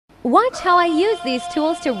Watch how I use these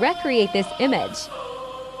tools to recreate this image.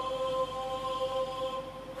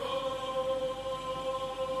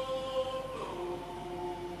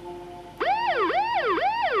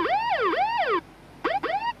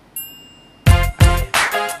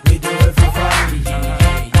 We do it for fun.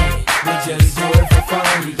 We just do it for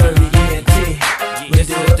fun. Dirty ENT. We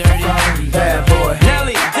do it for fun. Bad boy.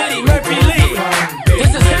 Nelly, Diddy, Murphy, Lee.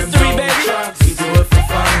 This is history, baby. We do it for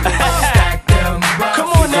fun. Stack them bucks. Come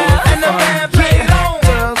on now, and the band play it on.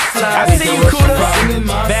 I see you, Kuda.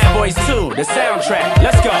 Bad Boys 2, the soundtrack.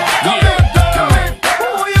 Let's go. Yeah.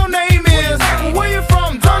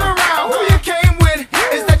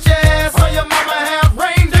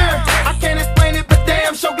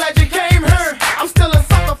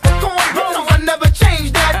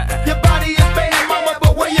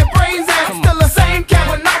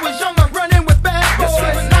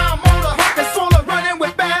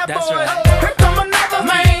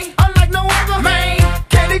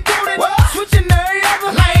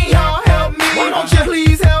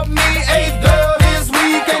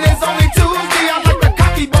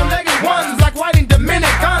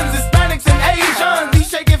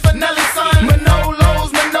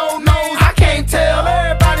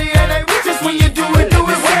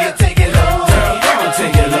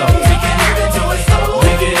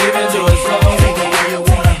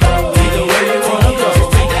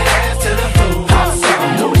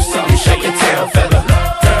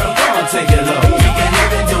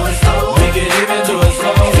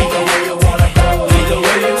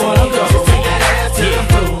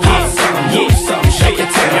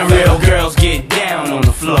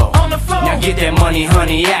 Get that money,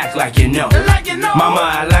 honey, act like you know. Mama,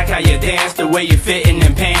 I like how you dance, the way you fit in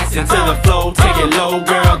them pants into the flow. Take it low,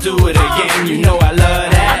 girl, do it again. You know I love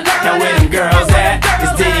that. Now where them girls at?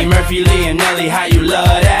 It's Diddy, Murphy, Lee, and Nelly. How you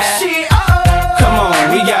love that? Come on,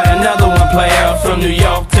 we got another one, player. From New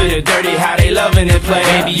York to the dirty, how they loving it, play.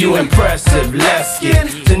 Baby, you impressive. Let's get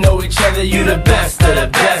to know each other. You the best of the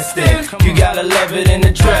best. And you gotta love it in the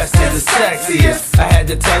dress. It's the sexiest. I had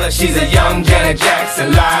to tell her she's a young Janet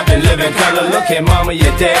Jackson, live and living color. Look at mama,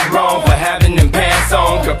 you're dead wrong for having them pants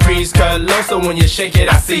on. Caprice cut low, so when you shake it,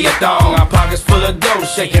 I see a thong. Our pockets full of dough,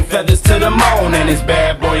 shaking feathers to the moon. And it's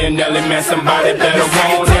Bad Boy and Nelly, man, somebody better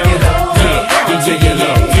want him. Yeah, yeah, yeah, yeah,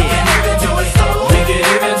 yeah. We can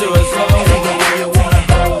even do it slow. Either way you wanna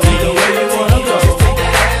go. Either way you wanna go. Take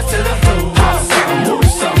that ass to the floor. Pop something, move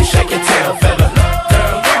something, shake your tail feather.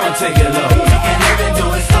 Girl, go and take it low. We can even do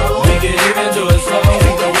it slow. We can even do it slow.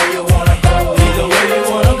 Either way you wanna go. Either way you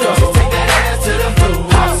wanna go. Take that ass to the floor.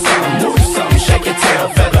 Pop something, move something, shake your tail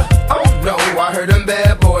feather. Oh no, I heard them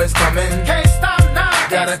bad boys coming. Can't stop now.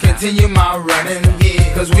 Gotta continue my running,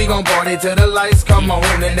 yeah. Cause we gon' party till the lights come on.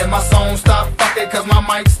 And then my song stop, fuck it, cause my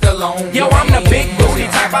mic's still on. Yo, I'm the big booty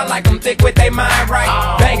type, I like them thick with they mind right.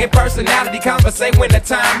 Banging personality, conversate when the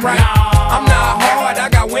time right. I'm not hard, I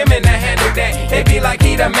got women that handle that. They be like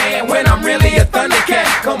he the man when I'm really a thundercat.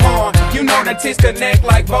 Come on, you know the tits connect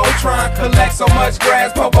like Voltron. Collect so much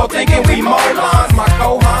grass, Popo thinking we molons. My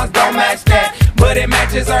co-hons don't match that, but it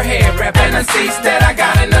matches her hair wrap and the seats that I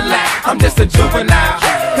got in the lap. I'm just a juvenile,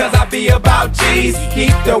 cause I be about G's.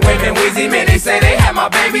 Keep the women wheezy, man, they say they have my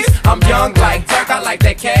babies. I'm young like Turk, I like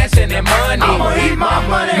that cash and that money. I'ma eat my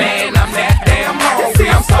money. Man, I'm that damn hungry.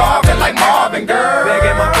 I'm starving like Marvin, girl.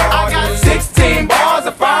 Begging my pardon. I got 16 bars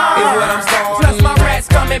of fire, is what I'm starving. Plus my rats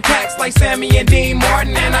come in packs like Sammy and Dean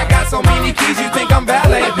Martin. And I got so many keys, you think I'm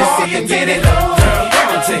valet parking. Get it low, Girl, go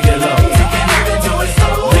and take it low. We can even do it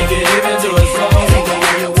slow. We can even do it slow. Either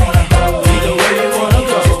way you wanna go. Either way you wanna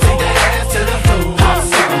go. Take that ass to the floor. Pop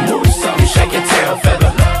something, move something, shake your tail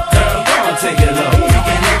feather. Girl, go and take it low. We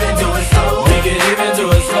can even do it slow. We can even do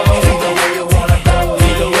it slow. Either way you wanna go.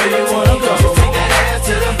 Either way you wanna go. Take that ass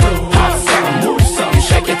to the floor. Pop something, move something,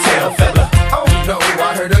 shake your tail feather. Oh no,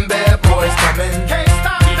 I heard them bad boys coming. Can't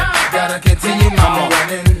stop now. Gotta continue my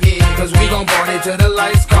running, yeah. Cause we gon' party till the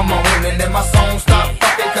lights come on. And then my song stop,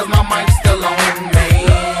 fuck it, cause my mic's still on, man.